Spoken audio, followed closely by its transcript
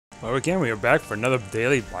Well, again, we are back for another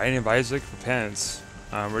daily Binding of Isaac Repentance.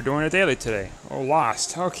 We're doing a daily today. Oh,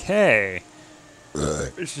 Lost. Okay.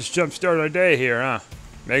 Let's just jump start our day here, huh?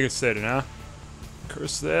 Mega City, huh?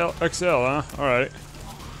 Curse the XL, huh? Alright.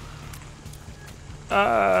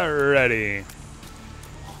 Ready.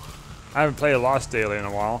 I haven't played a Lost daily in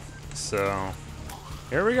a while, so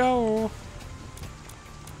here we go.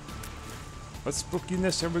 What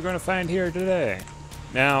spookiness are we going to find here today?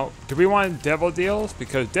 Now, do we want devil deals?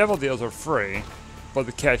 Because devil deals are free, but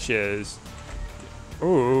the catch is...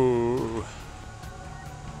 Ooh.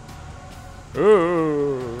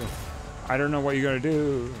 Ooh. I don't know what you're going to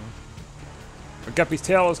do. A guppy's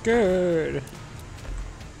tail is good.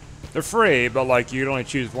 They're free, but like you can only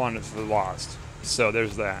choose one if they're lost. So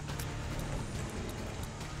there's that.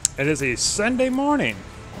 It is a Sunday morning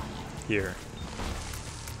here.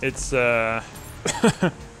 It's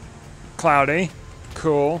cloudy.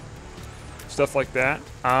 Cool, stuff like that.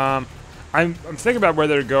 I'm thinking about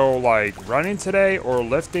whether to go like running today or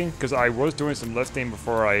lifting, because I was doing some lifting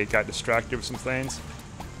before I got distracted with some things.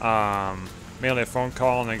 Mainly a phone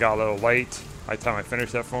call, and I got a little late by the time I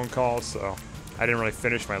finished that phone call, so I didn't really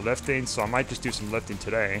finish my lifting. So I might just do some lifting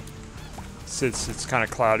today, since it's kind of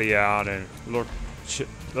cloudy out and a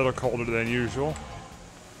little colder than usual.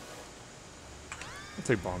 I'll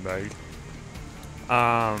take bomb bag.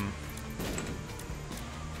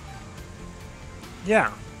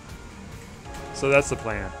 Yeah. So that's the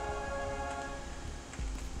plan.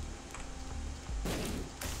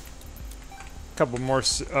 Couple more,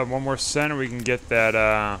 one more cent, and we can get that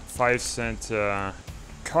 5-cent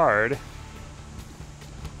card.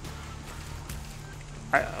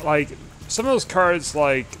 I like some of those cards.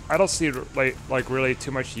 Like I don't see like really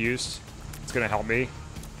too much use. It's gonna help me.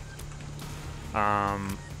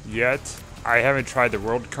 Yet I haven't tried the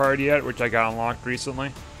world card yet, which I got unlocked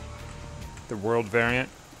recently. The world variant.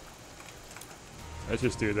 Let's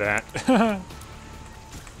just do that.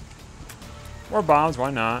 More bombs,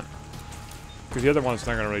 why not? Because the other one's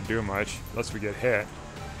not going to really do much unless we get hit.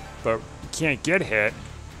 But we can't get hit.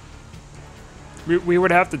 We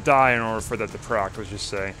would have to die in order for that to proc, let's just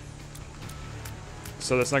say.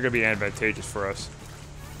 So that's not going to be advantageous for us.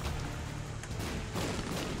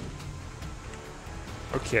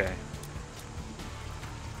 Okay.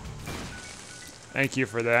 Thank you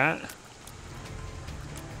for that.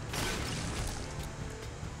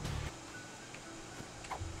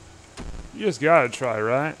 You just gotta try,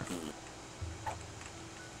 right?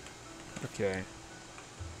 Okay.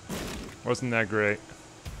 Wasn't that great.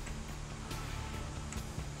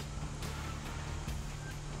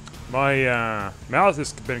 My mouth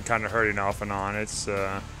has been kind of hurting off and on. It's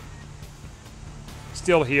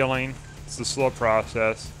still healing. It's a slow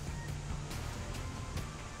process.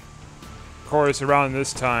 Of course, around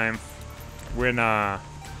this time, when I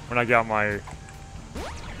got my,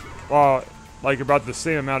 well, like about the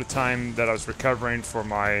same amount of time that I was recovering for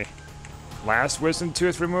my last wisdom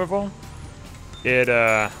tooth removal.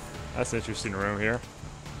 That's an interesting room here.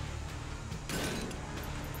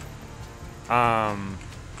 I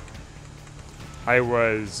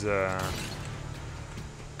was in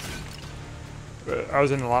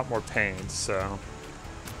a lot more pain, so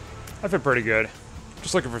I feel pretty good.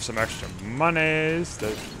 Just looking for some extra monies.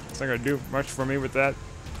 That's not gonna do much for me with that.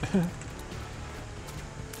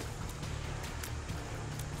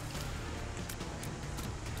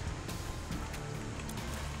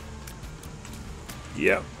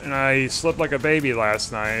 Yep, and I slept like a baby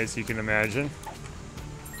last night, as you can imagine.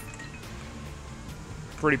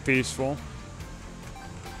 Pretty peaceful.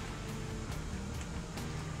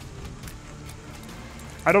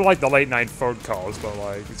 I don't like the late night phone calls, but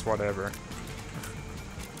like, it's whatever.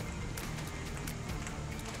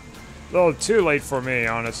 A little too late for me,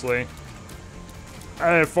 honestly. I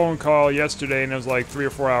had a phone call yesterday and it was like 3 or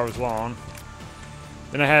 4 hours long.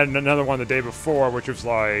 Then I had another one the day before, which was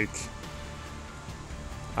like...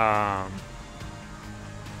 or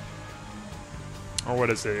what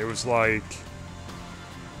is it? It was like,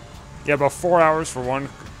 yeah, about 4 hours for one.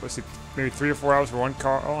 Let's see, maybe 3 or 4 hours for one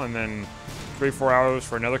call, and then 3 or 4 hours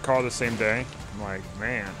for another call the same day. I'm like,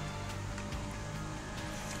 man,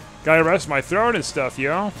 gotta rest my throat and stuff,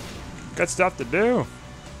 yo. Got stuff to do.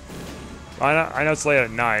 I know it's late at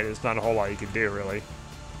night. It's not a whole lot you can do, really.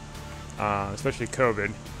 Especially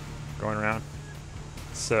COVID going around.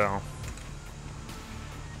 So.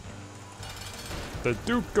 The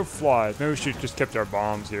Duke of Flies. Maybe we should just kept our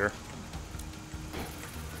bombs here.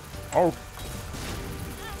 Oh.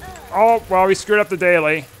 Oh, well, we screwed up the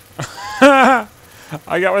daily. I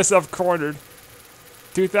got myself cornered.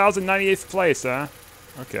 2098th place, huh?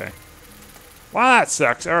 Okay. Well, that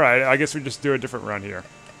sucks. Alright, I guess we just do a different run here.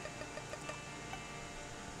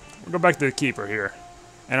 we'll go back to the keeper here.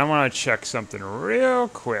 And I want to check something real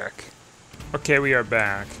quick. Okay, we are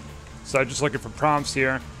back. So I'm just looking for prompts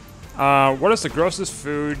here. What is the grossest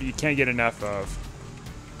food you can't get enough of?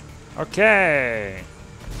 Okay.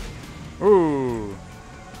 Ooh.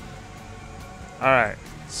 Alright.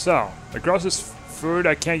 So, the grossest food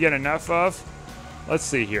I can't get enough of? Let's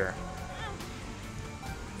see here.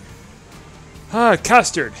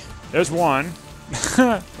 Custard. There's one.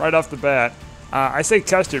 Right off the bat. I say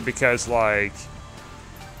custard because, like,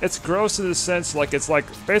 it's gross in the sense, like, it's like,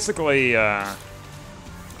 basically, it's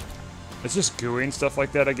just gooey and stuff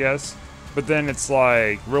like that, I guess. But then it's,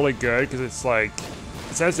 like, really good because it's, like,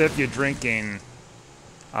 it's as if you're drinking,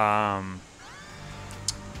 like,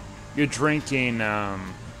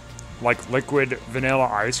 liquid vanilla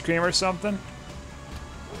ice cream or something.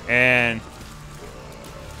 And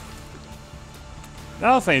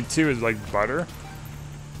another thing, too, is, like, butter.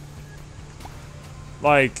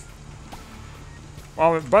 Like,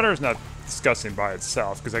 well, butter is not disgusting by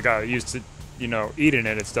itself because I got used to, you know, eating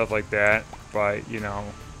it and stuff like that. But, you know,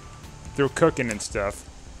 through cooking and stuff.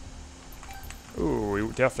 Ooh, we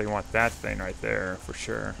definitely want that thing right there for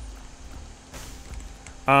sure.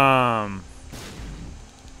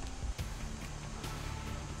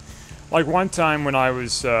 Like one time when I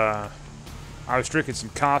was drinking some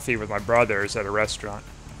coffee with my brothers at a restaurant.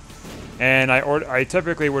 And I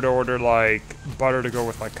typically would order, like, butter to go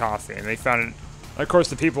with my coffee. And they found it, of course,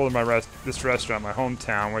 the people in this restaurant, my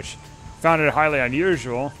hometown, which found it highly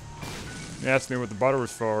unusual. They asked me what the butter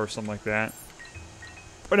was for or something like that.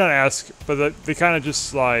 But not ask, but they kind of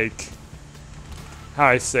just, like, how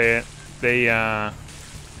I say it, they,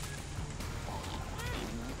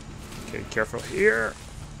 okay, careful here.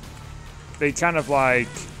 They kind of, like,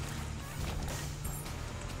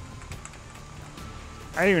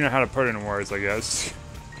 I don't even know how to put it in words, I guess.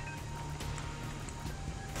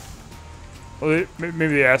 Well, maybe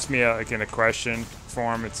they asked me, like, in a question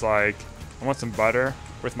form, it's like, I want some butter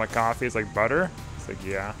with my coffee. It's like, butter? It's like,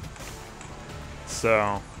 yeah. So,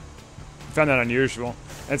 I found that unusual.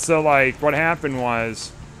 And so, like, what happened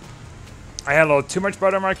was, I had a little too much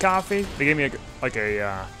butter in my coffee. They gave me, like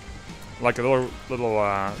a little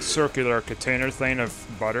circular container thing of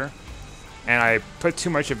butter. And I put too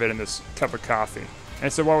much of it in this cup of coffee.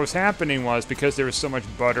 And so what was happening was, because there was so much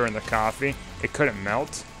butter in the coffee, it couldn't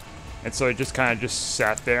melt. And so it just kind of just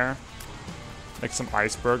sat there, like some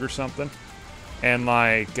iceberg or something. And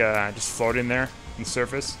like, just floating there on the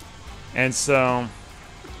surface. And so,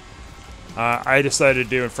 I decided to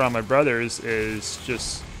do in front of my brothers is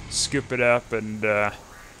just scoop it up and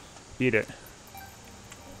eat it.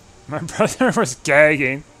 My brother was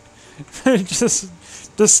gagging. Just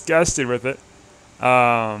disgusted with it.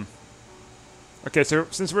 Okay, so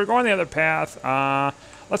since we're going the other path,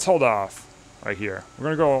 let's hold off right here. We're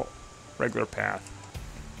going to go regular path.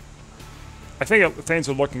 I think things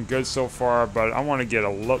are looking good so far, but I want to get a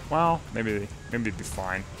look. Well, maybe it'd be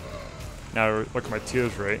fine. Now look at my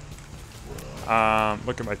tears rate.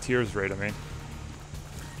 Look at my tears rate, I mean.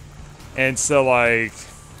 And so, like,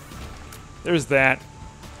 there's that.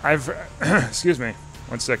 Excuse me,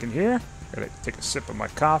 1 second here. Gotta take a sip of my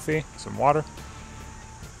coffee, some water.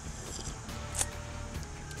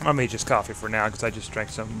 I made just coffee for now because I just drank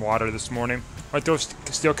some water this morning. My throat's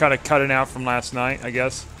still kind of cutting out from last night, I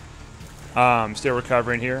guess. Still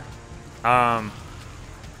recovering here.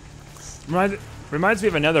 Reminds me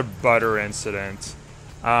of another butter incident.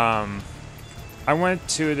 I went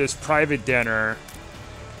to this private dinner.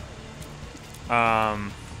 It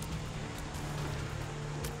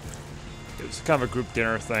was kind of a group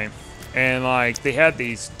dinner thing. And, like, they had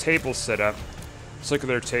these tables set up.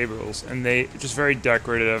 Circular tables. And they, just very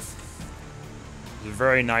decorative. It was a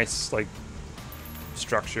very nice, like,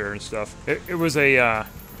 structure and stuff. It was a, I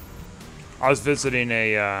was visiting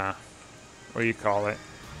a, what do you call it?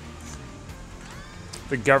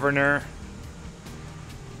 The governor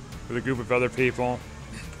with a group of other people.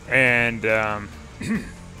 And,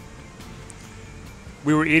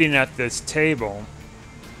 we were eating at this table.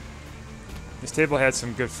 This table had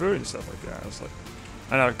some good food and stuff like that. I was like,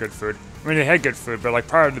 I know good food. I mean, they had good food, but like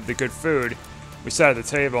part of the good food, we sat at the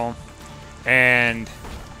table, and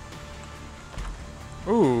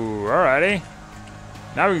ooh, alrighty.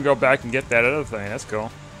 Now we can go back and get that other thing. That's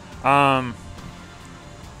cool.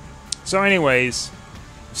 So anyways,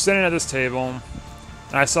 I'm sitting at this table,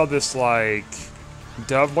 and I saw this like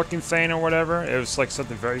dove-looking thing or whatever. It was like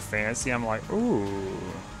something very fancy. I'm like, ooh.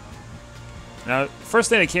 Now, first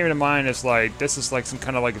thing that came to mind is like, this is like some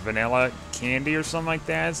kind of like vanilla candy or something like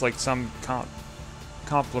that. It's like some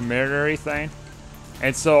complimentary thing.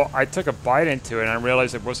 And so I took a bite into it and I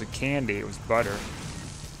realized it wasn't candy, it was butter.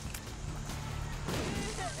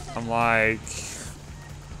 I'm like,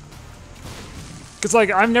 cause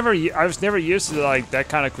like I was never used to like that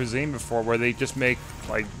kind of cuisine before, where they just make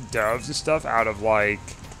like doves and stuff out of like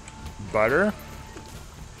butter.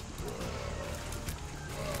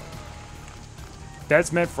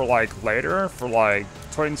 That's meant for like later, for like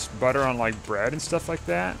putting butter on like bread and stuff like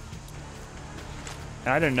that.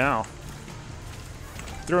 And I didn't know.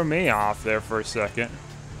 Threw me off there for a second.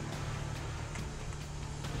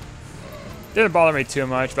 Didn't bother me too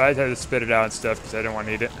much, but I had to spit it out and stuff because I didn't want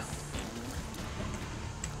to eat it.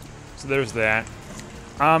 So there's that.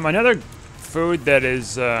 Another food that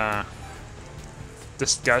is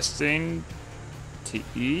disgusting to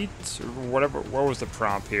eat, or whatever. What was the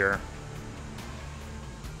prompt here?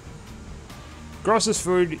 Grossest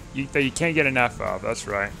food that you can't get enough of. That's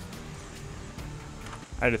right.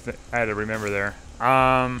 I had to remember there.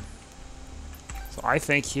 So I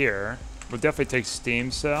think here we'll definitely take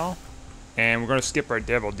Steam Cell. And we're going to skip our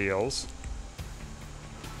devil deals.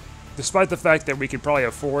 Despite the fact that we could probably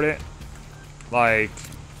afford it. Like,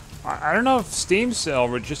 I don't know if Steam Sale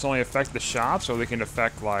would just only affect the shops, or they can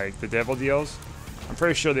affect, like, the devil deals. I'm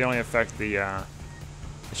pretty sure they only affect the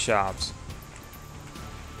shops.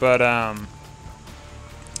 But,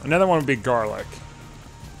 another one would be garlic.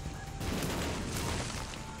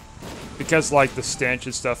 Because, like, the stench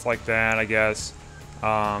and stuff like that, I guess.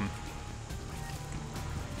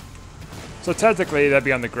 So technically, that'd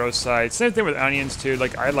be on the gross side. Same thing with onions, too.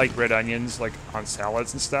 Like, I like red onions, like, on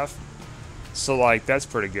salads and stuff. So, like, that's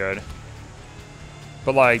pretty good.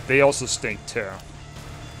 But, like, they also stink, too.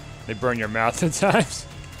 They burn your mouth at times.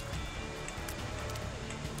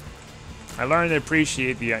 I learned to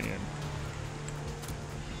appreciate the onion.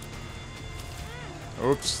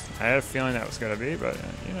 Oops. I had a feeling that was going to be, but,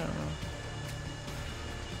 you know.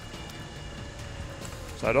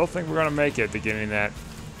 So I don't think we're going to make it to getting that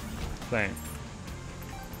thing.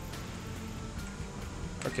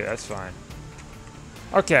 Okay, that's fine.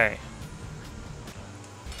 Okay.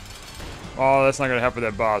 Oh, that's not gonna help with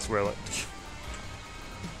that boss, will it?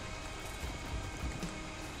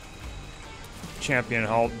 Champion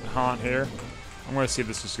haunt here. I'm gonna see if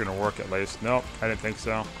this is gonna work at least. Nope, I didn't think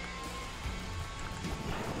so.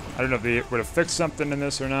 I don't know if they would have fixed something in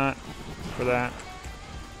this or not for that.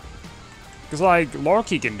 Because, like,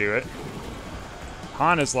 Loki can do it.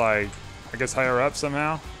 Han is, like, I guess higher up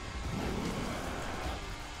somehow.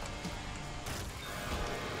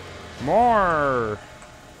 More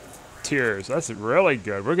tiers. That's really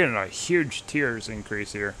good. We're getting a huge tiers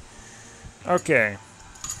increase here. Okay.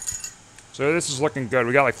 So this is looking good.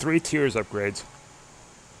 We got like 3 tiers upgrades.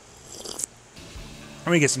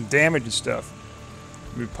 And we get some damage and stuff.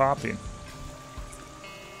 We're popping.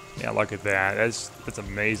 Yeah, look at that. That's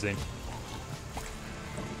amazing.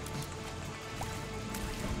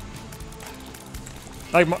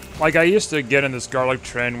 Like I used to get in this garlic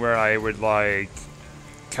trend where I would like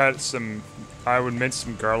I would mince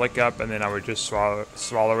some garlic up and then I would just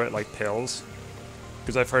swallow it like pills,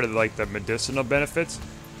 because I've heard of like the medicinal benefits.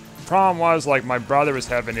 Problem was, like, my brother was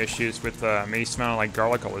having issues with me smelling like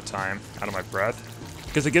garlic all the time out of my breath,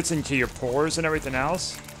 because it gets into your pores and everything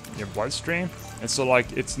else, your bloodstream, and so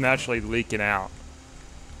like it's naturally leaking out.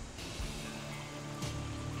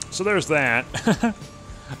 So there's that.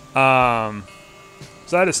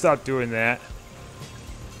 So I had to stop doing that,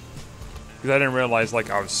 because I didn't realize, like,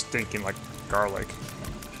 I was stinking like garlic.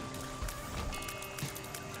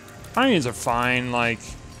 Onions are fine. Like,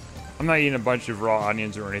 I'm not eating a bunch of raw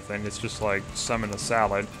onions or anything. It's just like some in a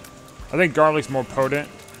salad. I think garlic's more potent.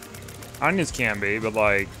 Onions can be, but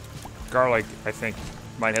like garlic, I think,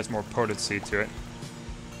 might has more potency to it.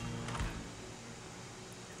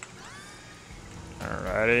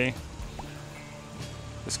 Alrighty.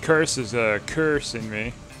 This curse is cursing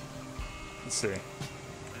me. Let's see.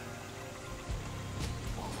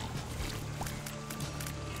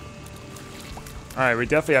 Alright, we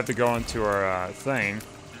definitely have to go into our thing.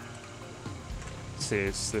 Let's see,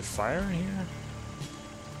 is there fire in here?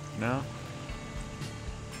 No?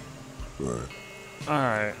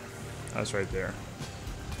 Alright. That's right there.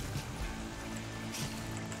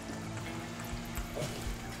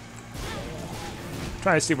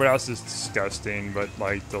 Trying to see what else is disgusting, but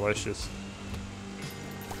like delicious.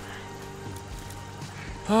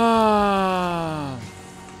 Oh,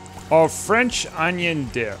 French onion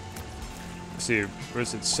dip. Let's see,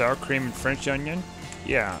 was it sour cream and French onion?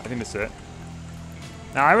 Yeah, I think that's it.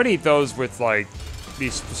 Now I would eat those with like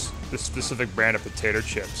this specific brand of potato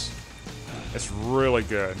chips. It's really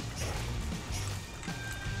good.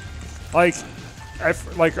 Like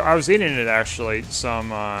I was eating it actually some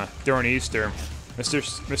during Easter. My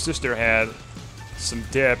sister had some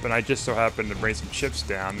dip, and I just so happened to bring some chips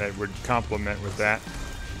down that would complement with that.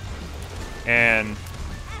 And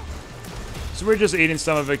so we're just eating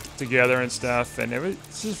some of it together and stuff, and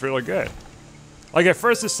it's just really good. Like at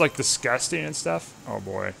first it's like disgusting and stuff. Oh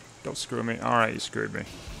boy, don't screw me. All right, you screwed me.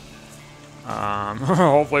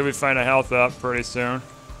 Hopefully we find a health up pretty soon.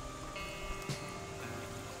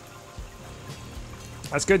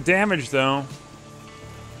 That's good damage though.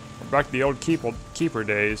 We're back to the old keeper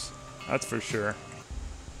days. That's for sure.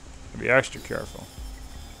 Be extra careful.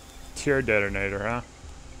 Tear detonator, huh?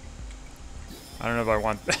 I don't know if I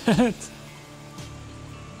want that.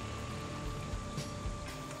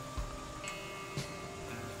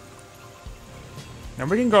 Now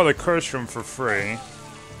we can go to the curse room for free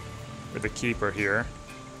with the keeper here.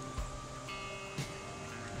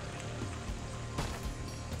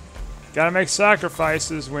 Gotta make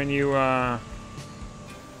sacrifices when you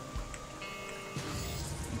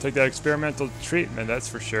take that experimental treatment, that's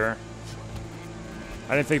for sure.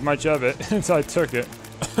 I didn't think much of it until I took it.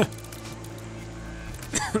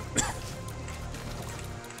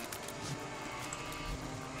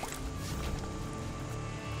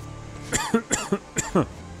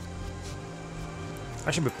 I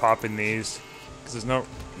should be popping these because there's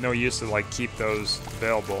no use to like keep those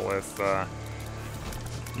available if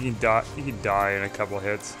you can die in a couple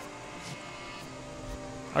hits.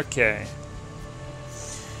 Okay.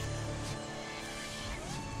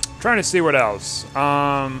 Trying to see what else.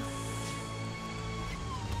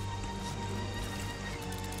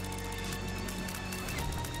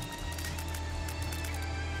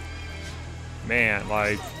 Man,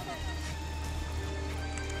 like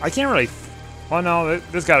I can't really. Oh no,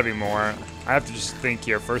 there's got to be more. I have to just think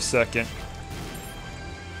here for a second.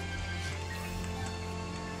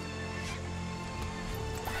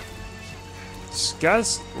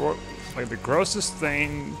 Discuss what, like the grossest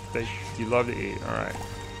thing that you love to eat. All right,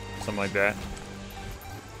 something like that.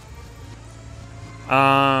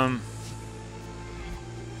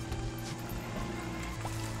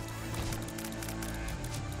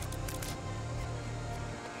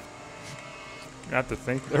 I have to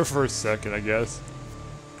think there for a second, I guess.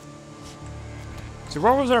 So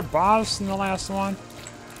what was our boss in the last one?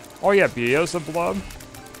 Oh yeah, Beelzebub.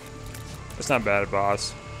 That's not bad,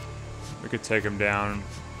 boss. We could take him down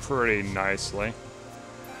pretty nicely.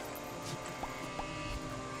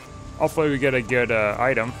 Hopefully we get a good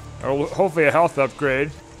item. Or hopefully a health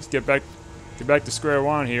upgrade. Let's get back to square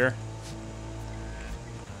one here.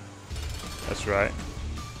 That's right.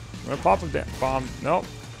 I'm gonna pop a bomb. Nope.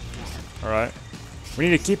 Alright. We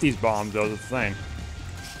need to keep these bombs, though, that's the thing.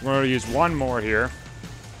 We're going to use one more here.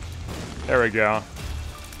 There we go.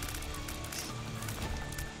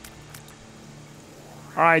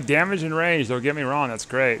 Alright, damage and range, don't get me wrong, that's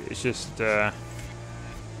great. It's just, not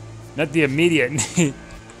the immediate need.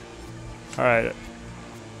 Alright.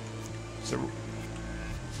 So,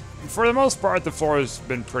 for the most part, the floor has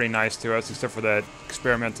been pretty nice to us, except for that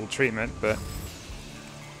experimental treatment, but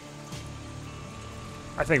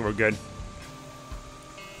I think we're good.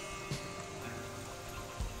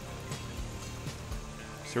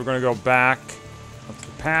 So we're going to go back up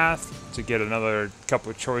the path to get another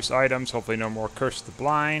couple of choice items. Hopefully no more Curse of the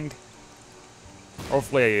Blind.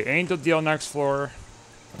 Hopefully an Angel Deal next floor.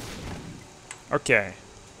 Okay.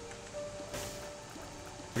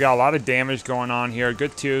 We got a lot of damage going on here.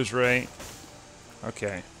 Good tears rate.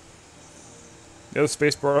 Okay. The other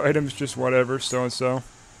spacebar items, just whatever, so-and-so.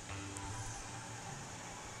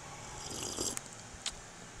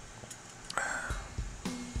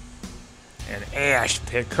 An Ash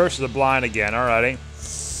Pit. Curse of the Blind again. Alrighty.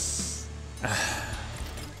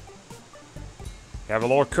 You have a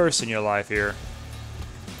little curse in your life here.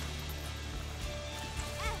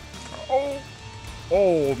 Oh!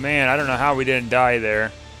 Oh, man. I don't know how we didn't die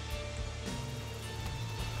there.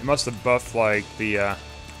 It must have buffed, like, the,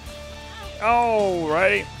 Oh,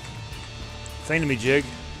 right. Thing to me, Jig.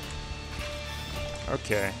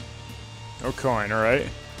 Okay. No coin, alright.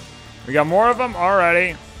 We got more of them?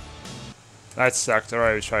 Alrighty. That sucked.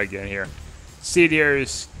 Alright, let's try again here. Seed here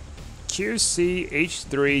is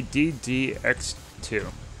QCH3DDX2.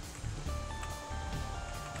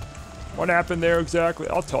 What happened there exactly?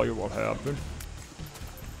 I'll tell you what happened.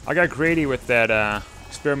 I got greedy with that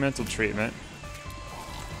experimental treatment.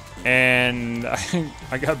 And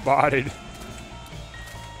I got bodied.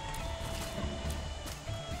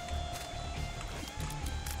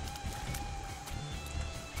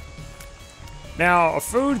 Now, a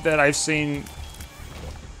food that I've seen...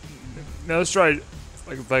 Now, let's try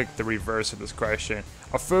like the reverse of this question.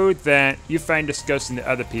 A food that you find disgusting that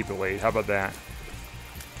other people eat. How about that?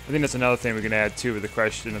 I think that's another thing we can add too with the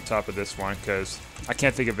question on top of this one, because I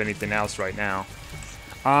can't think of anything else right now.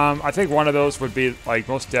 I think one of those would be like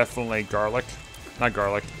most definitely garlic. Not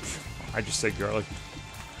garlic. I just said garlic.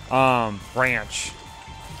 Ranch.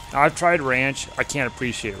 Now, I've tried ranch. I can't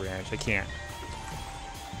appreciate ranch. I can't.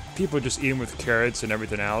 People just eat them with carrots and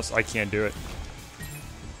everything else. I can't do it.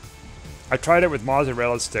 I tried it with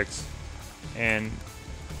mozzarella sticks, and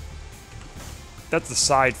that's the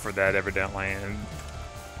side for that, evidently. And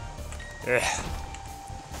well,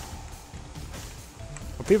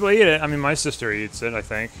 people eat it. I mean, my sister eats it, I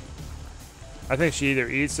think. I think she either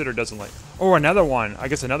eats it or doesn't like. Oh, another one. I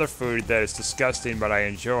guess another food that is disgusting, but I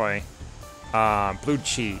enjoy. Blue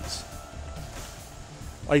cheese.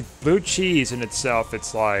 Like, blue cheese in itself,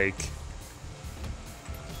 it's like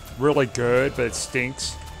really good, but it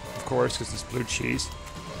stinks, of course, because it's blue cheese.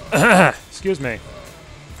 Excuse me.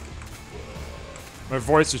 My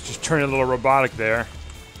voice is just turning a little robotic there.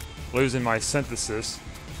 Losing my synthesis.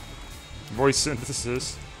 Voice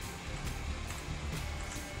synthesis.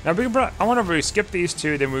 Now, I wonder if we skip these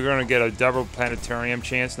two, then we're going to get a double planetarium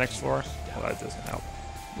chance next floor. Well, that doesn't help.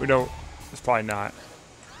 We don't. It's probably not.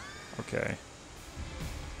 Okay.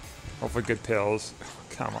 Hopefully good pills.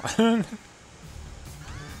 Come on.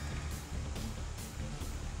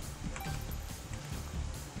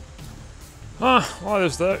 Huh. Well,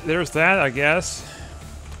 there's that, I guess.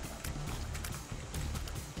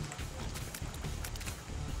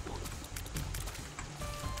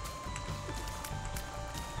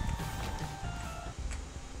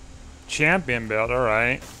 Champion belt,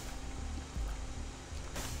 alright.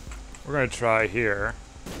 We're gonna try here.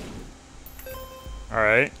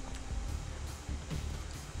 Alright.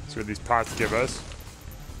 See what these pots give us.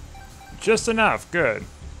 Just enough, good.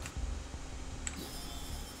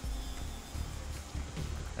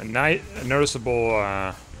 A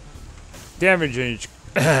noticeable damage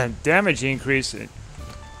damage increase is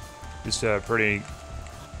pretty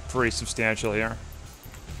substantial here.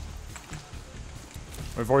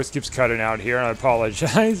 My voice keeps cutting out here, and I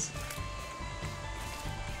apologize.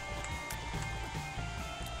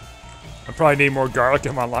 I probably need more garlic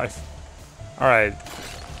in my life. Alright,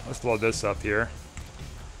 let's blow this up here.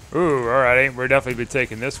 Ooh, alright, we're definitely be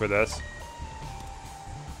taking this with us.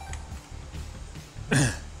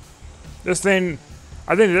 This thing,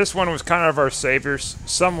 I think this one was kind of our savior,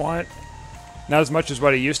 somewhat. Not as much as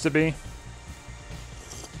what it used to be.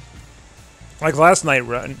 Like last night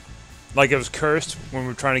run, like it was cursed when we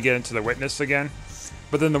were trying to get into the witness again.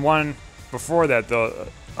 But then the one before that, the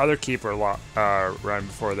other keeper run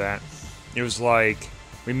before that, it was like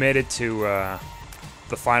we made it to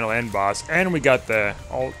the final end boss, and we got the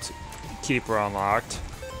alt keeper unlocked.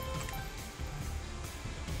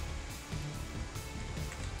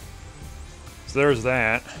 So there's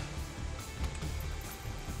that.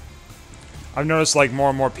 I've noticed like more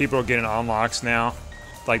and more people are getting unlocks now,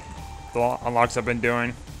 like the unlocks I've been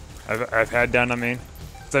doing. I've had done, I mean.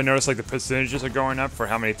 So I noticed like the percentages are going up for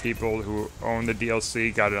how many people who own the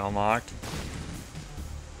DLC got it unlocked.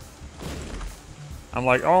 I'm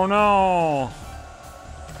like, oh no!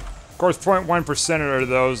 Of course, 0.1% are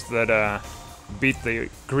those that beat the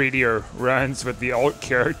greedier runs with the alt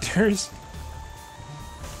characters.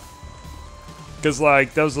 Because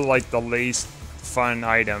like, those are like the least fun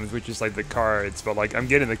items, which is like the cards. But like, I'm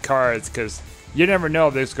getting the cards because you never know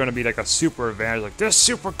if there's going to be like a super advantage. Like, this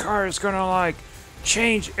super card is going to like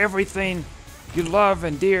change everything you love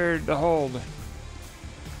and dear to hold.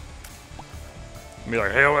 Be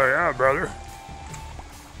like, hell yeah, brother.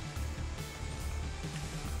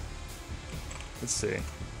 Let's see.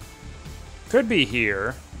 Could be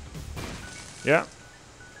here. Yeah.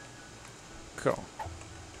 Cool.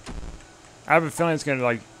 I have a feeling it's gonna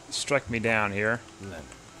like strike me down here.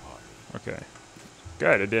 Okay.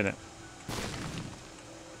 Good, it didn't.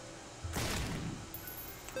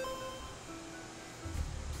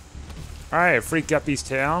 Alright, free Guppy's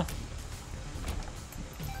tail.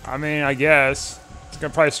 I mean, I guess. It's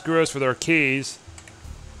gonna probably screw us with our keys.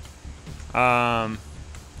 Let's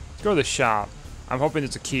go to the shop. I'm hoping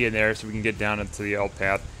there's a key in there so we can get down into the L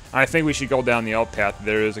path. I think we should go down the L path.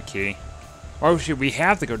 There is a key. Or should we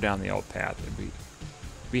have to go down the L path?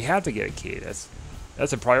 We have to get a key.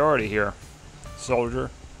 That's a priority here.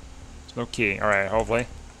 Soldier. There's no key. Alright, hopefully.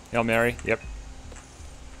 Hail Mary. Yep.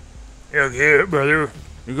 Yeah, brother.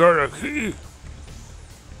 You got a key.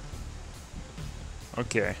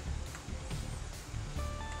 Okay.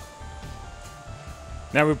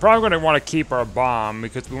 Now we're probably going to want to keep our bomb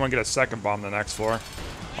because we want to get a second bomb on the next floor.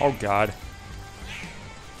 Oh god.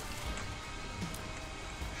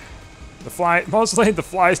 Mostly the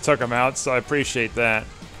flies took them out, so I appreciate that.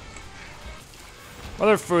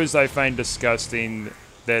 Other foods I find disgusting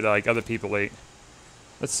that like other people eat.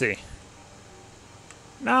 Let's see.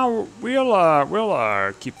 Now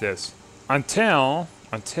we'll keep this until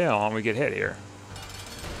we get hit here,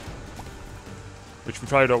 which we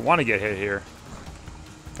probably don't want to get hit here.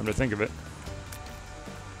 Come to think of it,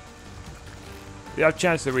 the off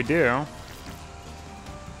chance that we do.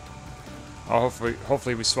 Oh,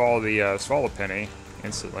 hopefully we swallow penny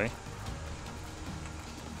instantly.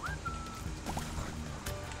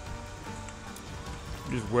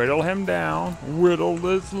 Just whittle him down. Whittle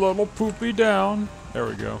this little poopy down. There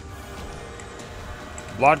we go.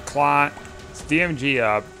 Blood clot. It's DMG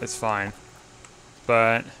up. It's fine.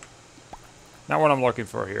 But not what I'm looking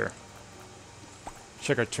for here.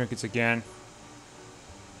 Check our trinkets again.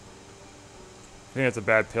 I think that's a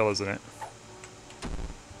bad pill, isn't it?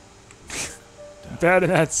 Bad in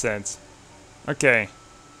that sense. Okay.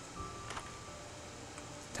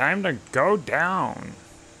 Time to go down.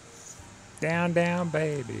 Down, down,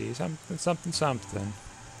 baby. Something, something, something.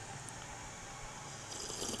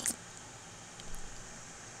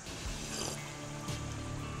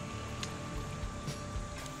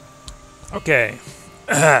 Okay.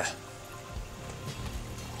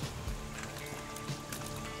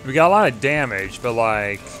 We got a lot of damage, but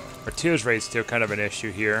like our tears rate's still kind of an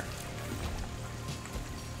issue here.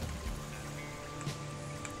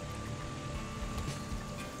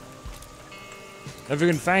 If we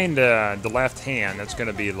can find the left hand, that's going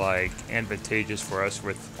to be like advantageous for us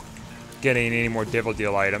with getting any more Devil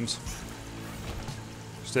Deal items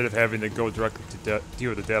instead of having to go directly to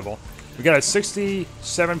deal with the devil. We got a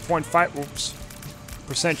 67.5 oops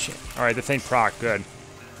percent chance. All right, the thing proc, good.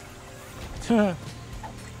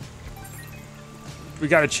 We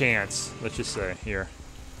got a chance, let's just say here.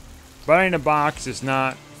 Buying a box is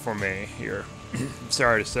not for me here.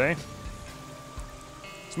 Sorry to say.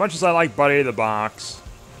 As much as I like Buddy the Box,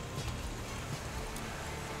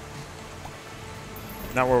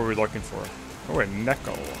 not what we're looking for. Oh, a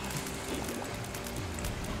Neko.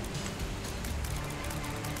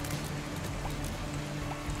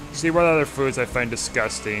 See what other foods I find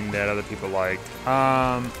disgusting that other people like.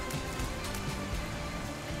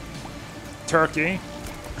 Turkey.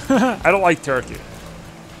 I don't like turkey.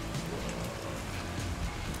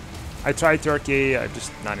 I tried turkey, I'm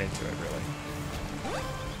just not into it really.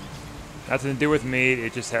 Nothing to do with meat,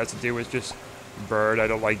 it just has to do with just bird. I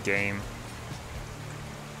don't like game.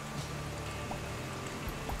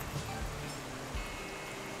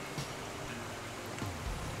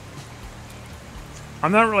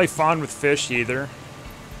 I'm not really fond with fish either.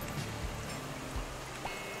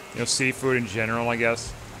 You know, seafood in general, I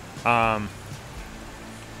guess.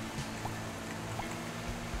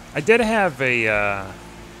 I did have a,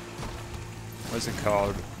 what's it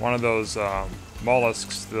called? One of those,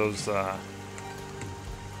 mollusks, those, you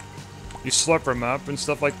slurp them up and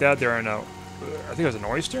stuff like that. They're in a, I think it was an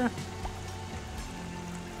oyster? It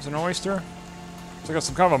was an oyster? It's like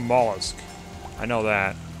some kind of a mollusk. I know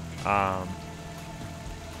that.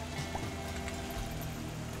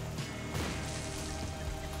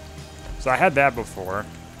 So I had that before.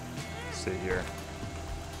 Let's see here.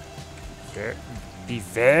 Be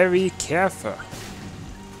very careful.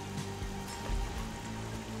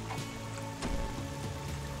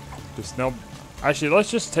 Just no. Actually,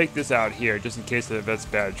 let's just take this out here, just in case if that's a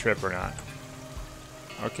bad trip or not.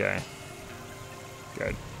 Okay.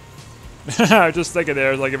 Good. I was just thinking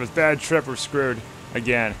there, like if it's bad trip, we're screwed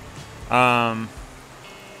again.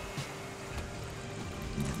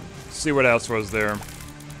 See what else was there.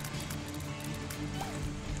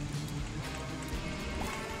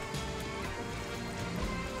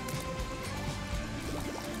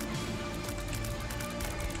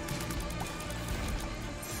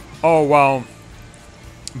 Oh, well,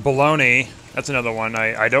 bologna, that's another one.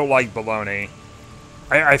 I don't like bologna.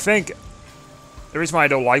 I think the reason why I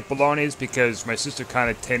don't like bologna is because my sister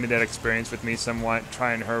kind of tainted that experience with me somewhat,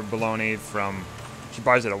 trying her bologna from, she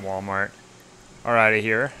buys it at Walmart. Alrighty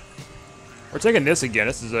here. We're taking this again.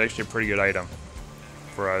 This is actually a pretty good item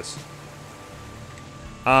for us.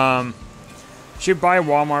 She'd buy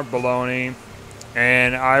Walmart bologna,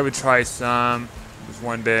 and I would try some just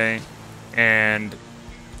one day, and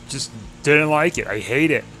just didn't like it. I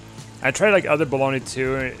hate it. I tried like other bologna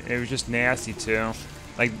too, and it was just nasty too.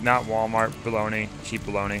 Like not Walmart bologna, cheap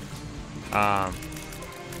bologna.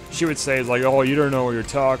 She would say like, "Oh, you don't know what you're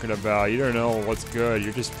talking about. You don't know what's good.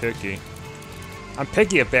 You're just picky." I'm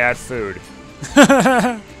picky at bad food.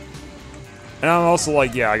 And I'm also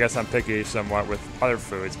like, yeah, I guess I'm picky somewhat with other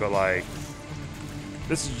foods, but like,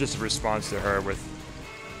 this is just a response to her with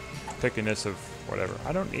pickiness of whatever.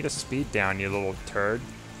 I don't need a speed down, you little turd.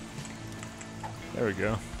 There we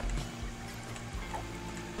go.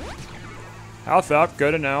 Health up,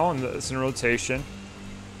 good to know, and it's in rotation.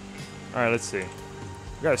 Alright, let's see.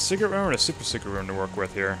 We got a secret room and a super secret room to work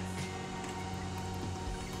with here.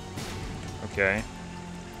 Okay.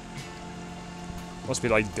 Must be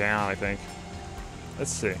like down, I think.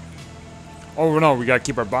 Let's see. Oh no, we gotta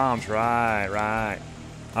keep our bombs. Right, right.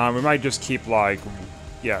 We might just keep like,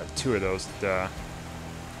 yeah, 2 of those. Duh.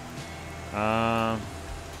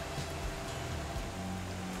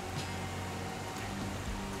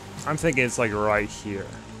 I'm thinking it's like right here.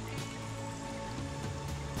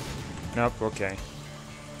 Nope, okay.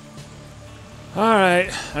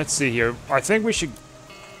 Alright, let's see here. I think we should...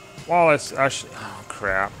 Well, let's actually... Oh,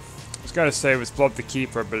 crap. I was gonna say let's blow up the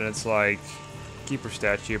Keeper, but it's like... Keeper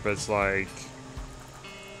statue, but it's like...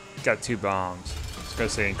 Got 2 bombs. I was gonna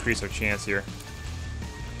say increase our chance here.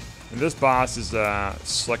 And this boss is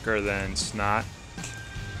slicker than Snot.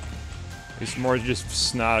 It's more just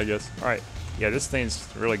Snot, I guess. Alright. Yeah, this thing's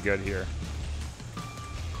really good here.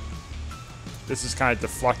 This is kind of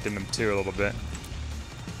deflecting them too a little bit.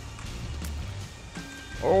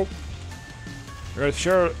 Oh. You're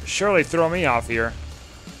gonna surely throw me off here.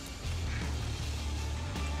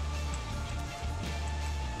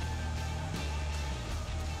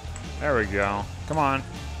 There we go. Come on.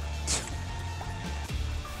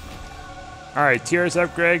 Alright, tiers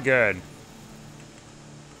upgrade, good.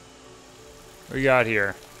 What we got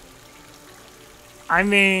here? I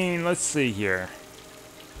mean, let's see here.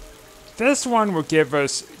 This one will give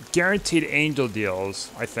us guaranteed angel deals,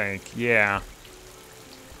 I think. Yeah.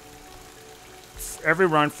 Every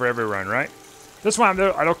run for every run, right? This one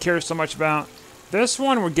I don't care so much about. This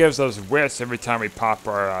one will give us whiffs every time we pop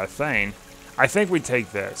our thing. I think we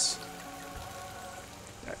take this.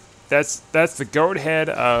 That's the goat head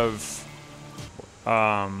of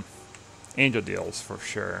angel deals for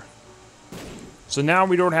sure. So now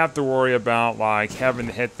we don't have to worry about like having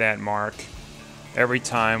to hit that mark every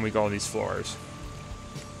time we go on these floors.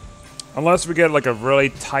 Unless we get like a really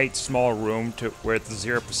tight small room to with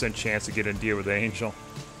 0% chance to get a deal with the angel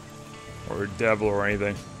or devil or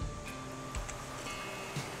anything.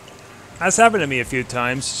 That's happened to me a few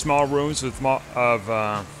times. Small rooms with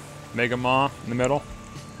Mega Maw in the middle.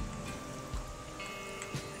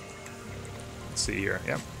 Let's see here.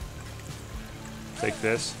 Yep. Take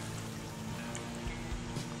this.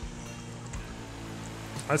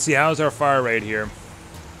 Let's see, how's our fire rate here?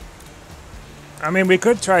 I mean, we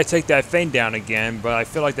could try to take that thing down again, but I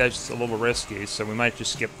feel like that's just a little risky, so we might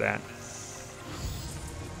just skip that.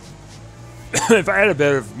 If I had a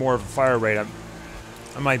bit of more of a fire rate,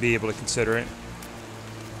 I might be able to consider it.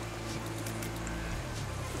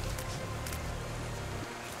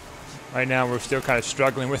 Right now, we're still kind of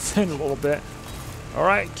struggling with it a little bit.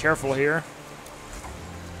 Alright, careful here.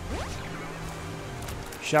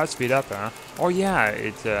 Shot speed up, huh? Oh yeah,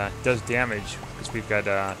 it does damage because we've got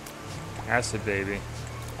Acid Baby.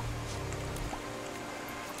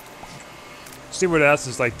 See what else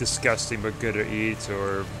is like disgusting but good to eat,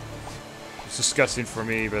 or it's disgusting for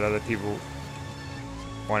me but other people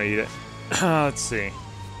want to eat it. Let's see.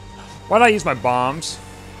 Why don't I use my bombs?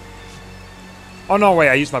 Oh no, wait,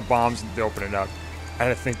 I used my bombs to open it up. I had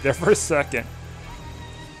to think there for a second.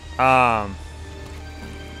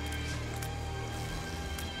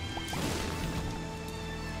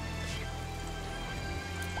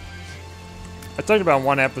 I talked about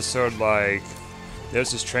one episode, like,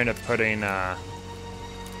 there's this trend of putting,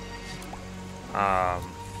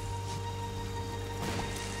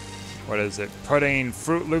 what is it? Putting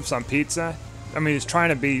Fruit Loops on pizza. I mean, it's trying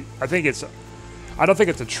to be, I don't think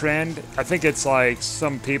it's a trend. I think it's like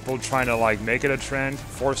some people trying to like make it a trend,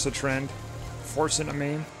 force a trend. Force it, I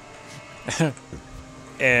mean.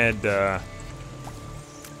 And,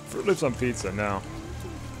 Fruit Loops on pizza, no.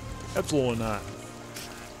 Absolutely not.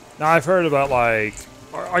 Now, I've heard about, like,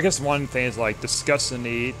 I guess one thing is, like, disgusting to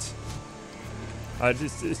eat.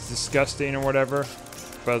 It's disgusting or whatever,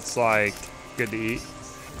 but it's, like, good to eat.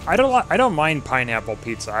 I don't mind pineapple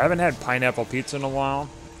pizza. I haven't had pineapple pizza in a while,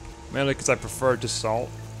 mainly because I prefer just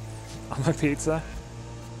salt on my pizza.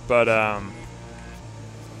 But, I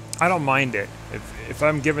don't mind it. If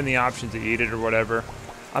I'm given the option to eat it or whatever,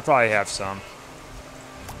 I'll probably have some.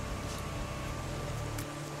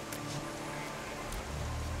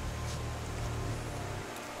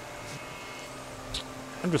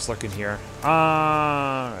 I'm just looking here.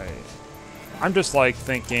 Alright. I'm just like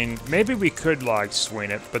thinking, maybe we could like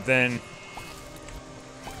swing it, but then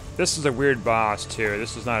this is a weird boss too.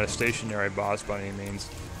 This is not a stationary boss by any means.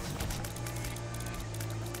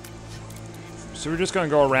 So we're just gonna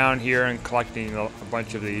go around here and collecting a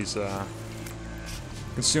bunch of these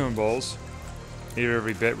consumables. Need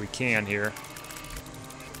every bit we can here.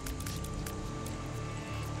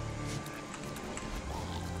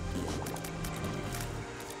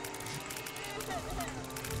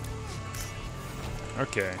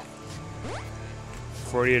 Okay.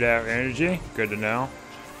 48 hour energy. Good to know.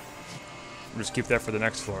 We'll just keep that for the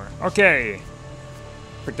next floor. Okay.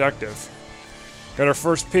 Productive. Got our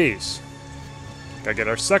first piece. Gotta get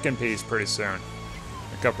our second piece pretty soon.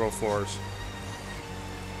 A couple of floors.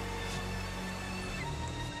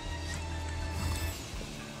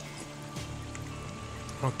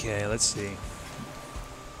 Okay, let's see.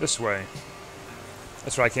 This way.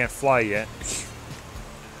 That's why I can't fly yet.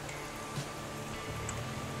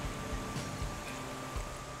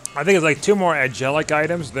 I think it's like 2 more angelic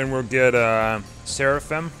items, then we'll get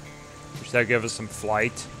Seraphim, which that'll give us some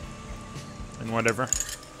flight and whatever.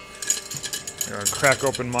 I'm gonna crack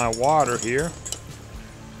open my water here.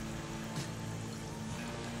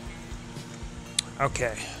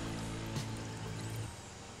 Okay.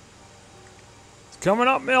 It's coming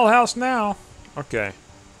up Millhouse now. Okay.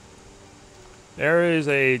 There is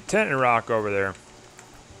a tent rock over there.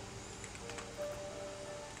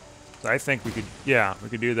 So I think we could, yeah, we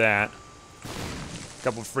could do that. A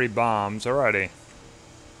couple of free bombs, alrighty.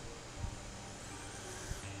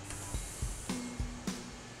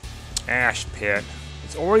 Ash pit.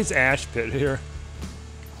 It's always ash pit here.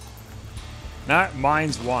 Not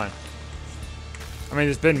Mines 1. I mean,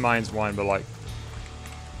 it's been Mines 1, but like,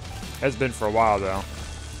 it's been for a while though.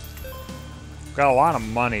 Got a lot of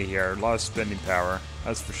money here, a lot of spending power,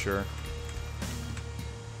 that's for sure.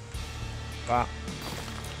 Wow.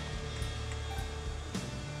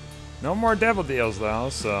 No more devil deals though,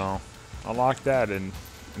 so I'll lock that in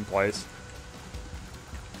place.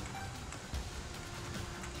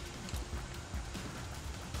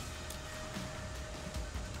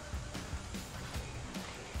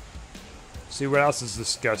 See what else is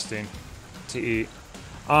disgusting to eat.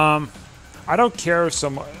 I don't care so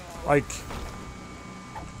much, like,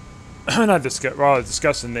 not disgusting, well, it's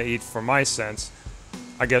disgusting to eat for my sense,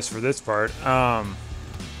 I guess for this part. I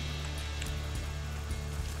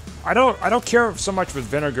don't care so much with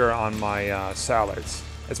vinegar on my salads.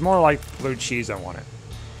 It's more like blue cheese I want it.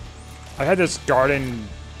 I had this garden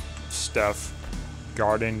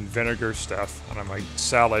vinegar stuff on my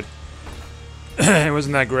salad. It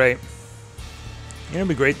wasn't that great. You know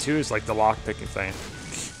what'd be great too is like the lock-picking thing.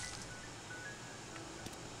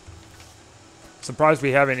 Surprised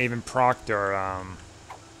we haven't even procced our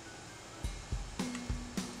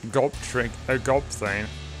gulp thing.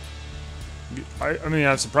 I mean,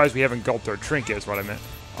 I'm surprised we haven't gulped our trinket is what I meant.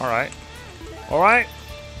 Alright. Alright.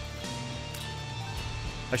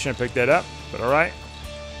 I shouldn't have picked that up, but alright.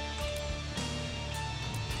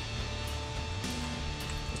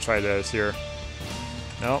 Let's try this here.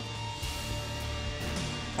 Nope.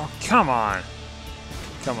 Oh, come on.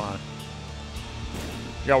 Come on.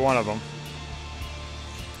 Got one of them.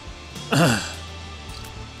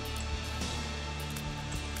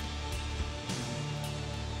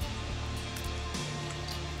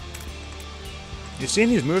 You seen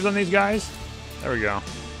these moves on these guys? There we go.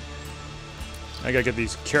 I gotta get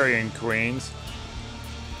these carrion queens.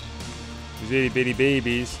 These itty bitty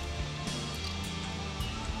babies.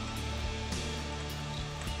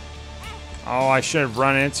 Oh, I should have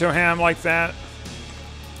run into him like that.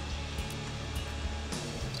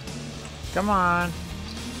 Come on.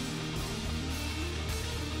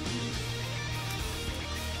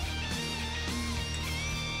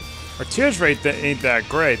 Our tears rate ain't that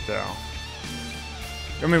great, though.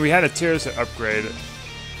 I mean, we had a tears upgrade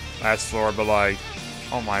last floor, but like,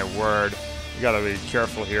 oh my word. You gotta be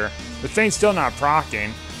careful here. The thing's still not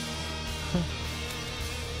proccing.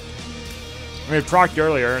 I mean, it procced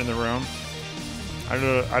earlier in the room. I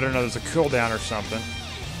don't know, there's a cooldown or something.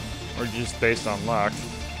 Or just based on luck.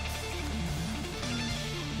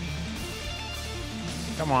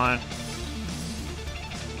 Come on.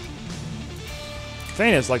 The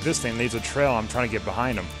thing is, like, this thing leaves a trail. I'm trying to get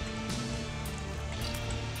behind him.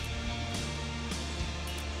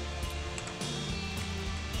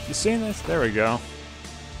 You seen this? There we go.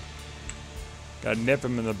 Gotta nip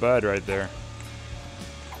him in the bud right there.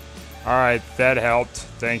 Alright, that helped.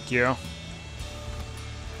 Thank you.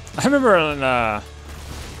 I remember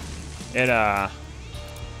in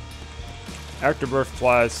Afterbirth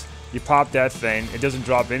Plus, you pop that thing, it doesn't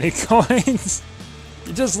drop any coins.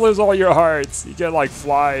 You just lose all your hearts. You get like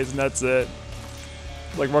flies and that's it.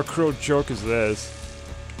 Like, what cruel joke is this?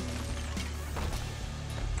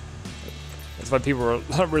 That's why people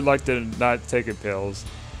are reluctant not taking pills.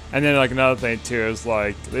 And then like another thing too is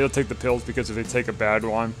like, they'll take the pills because if they take a bad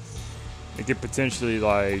one, it could potentially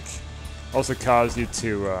like Also cause you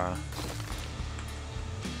to,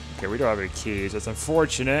 okay, we don't have any keys. That's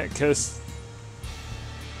unfortunate, because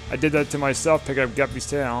I did that to myself, picking up Guppy's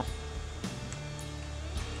tail.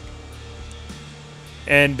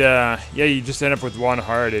 And, yeah, you just end up with 1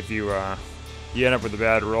 heart if you end up with a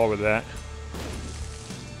bad roll with that.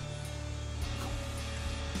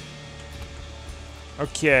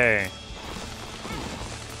 Okay.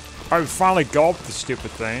 Alright, we finally gulped the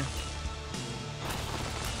stupid thing.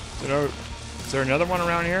 Is there another one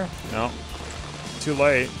around here? No. Too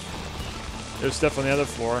late. There's stuff on the other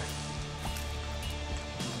floor.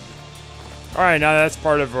 Alright, now that's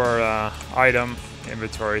part of our item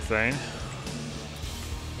inventory thing.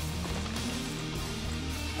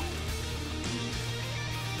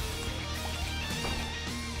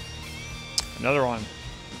 Another one.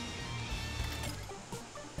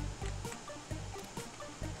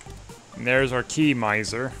 And there's our key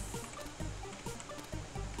miser.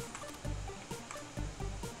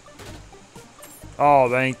 Oh,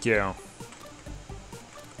 thank you.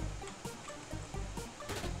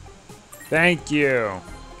 Thank you.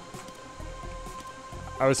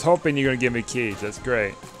 I was hoping you were gonna give me keys. That's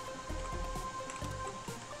great.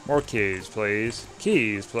 More keys, please.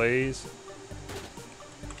 Keys, please.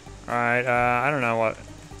 Alright, I don't know what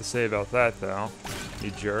to say about that, though.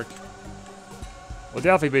 You jerk. We'll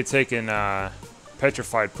definitely be taking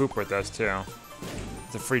petrified poop with us, too.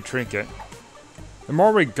 It's a free trinket. The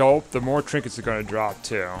more we gulp, the more trinkets are going to drop,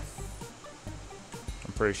 too.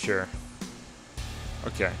 I'm pretty sure.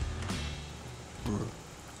 Okay.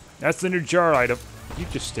 That's the new jar item. You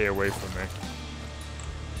just stay away from me.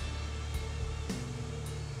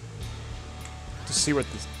 Just see what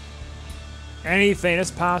this... Anything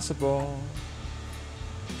is possible.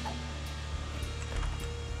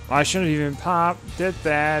 I shouldn't even did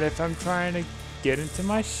that if I'm trying to get into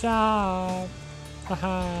my shop.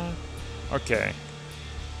 Haha. Okay.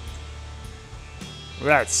 Well,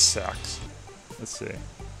 that sucks. Let's see.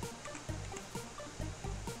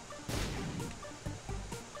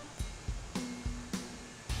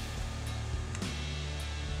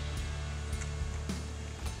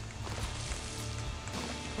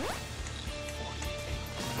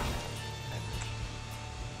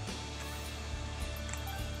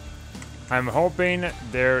 I'm hoping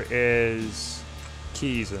there is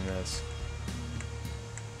keys in this.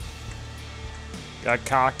 Got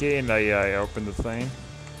cocky and I opened the thing.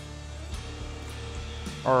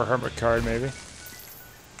 Or a hermit card, maybe.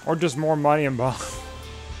 Or just more money involved.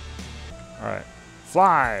 Alright.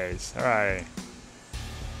 Flies! Alright.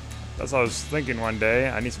 That's what I was thinking one day.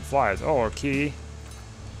 I need some flies. Oh, a key.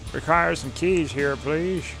 Requires some keys here,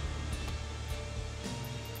 please.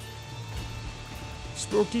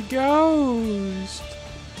 Spooky ghost.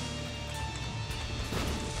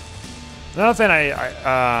 Another thing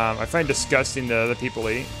I find disgusting that other people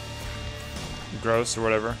eat. Gross or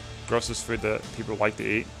whatever. Grossest food that people like to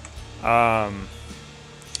eat.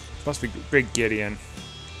 Must be Big Gideon.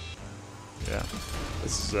 Yeah.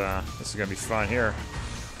 This is gonna be fun here.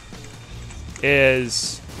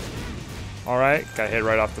 Alright, got hit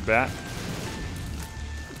right off the bat.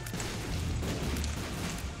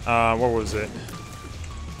 What was it?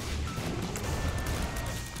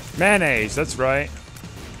 Mayonnaise, that's right.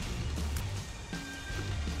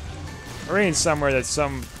 I'm reading somewhere that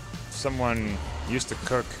someone used to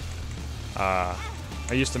cook. I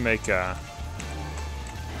used to make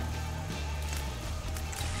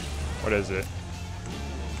what is it?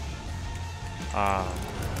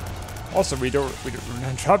 Also, we're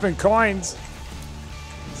not dropping coins.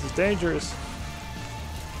 This is dangerous.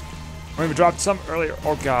 We dropped some earlier.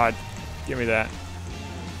 Oh God, give me that.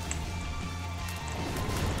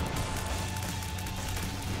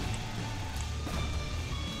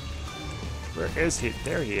 Where is he?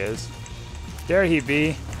 There he is. There he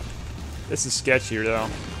be. This is sketchier though.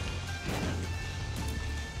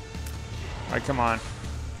 Alright, come on.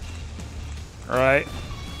 Alright.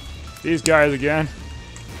 These guys again.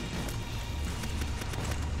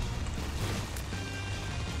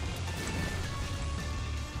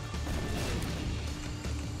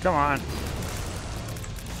 Come on.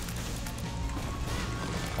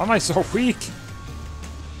 Why am I so weak?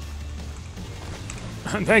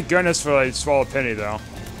 Thank goodness for like Swallow Penny though.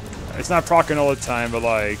 It's not procking all the time, but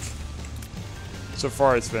like so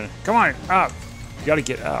far it's been. Come on, up! You gotta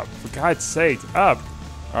get up. For God's sake, up!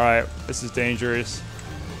 Alright, this is dangerous.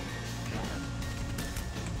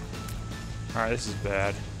 Alright, this is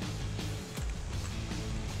bad.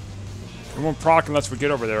 We won't proc unless we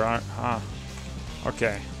get over there, huh?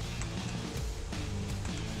 Okay.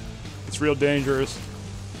 It's real dangerous.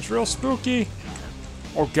 It's real spooky.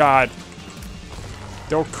 Oh God.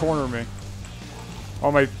 Don't corner me.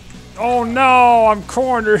 Oh my, oh no, I'm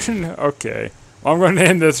cornered. Okay, well, I'm going to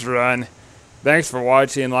end this run. Thanks for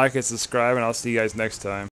watching, like and subscribe, and I'll see you guys next time.